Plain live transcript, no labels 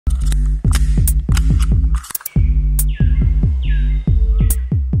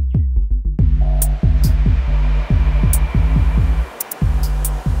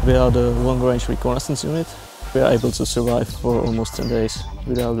We are the Long Range Reconnaissance Unit. We are able to survive for almost 10 days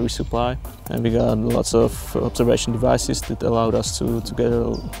without resupply, and we got lots of observation devices that allowed us to gather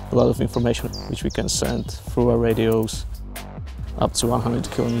a lot of information which we can send through our radios up to 100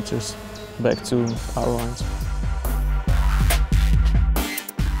 kilometers back to our lines.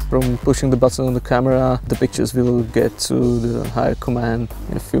 From pushing the button on the camera, the pictures will get to the higher command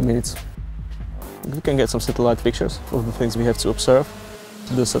in a few minutes. We can get some satellite pictures of the things we have to observe.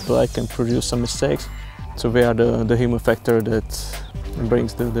 The satellite can produce some mistakes, so we are the human factor that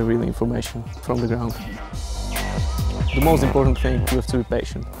brings the real information from the ground. The most important thing, you have to be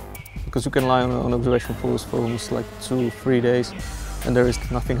patient, because you can lie on observation posts for almost like 2-3 days and there is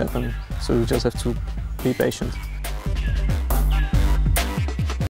nothing happening, so you just have to be patient.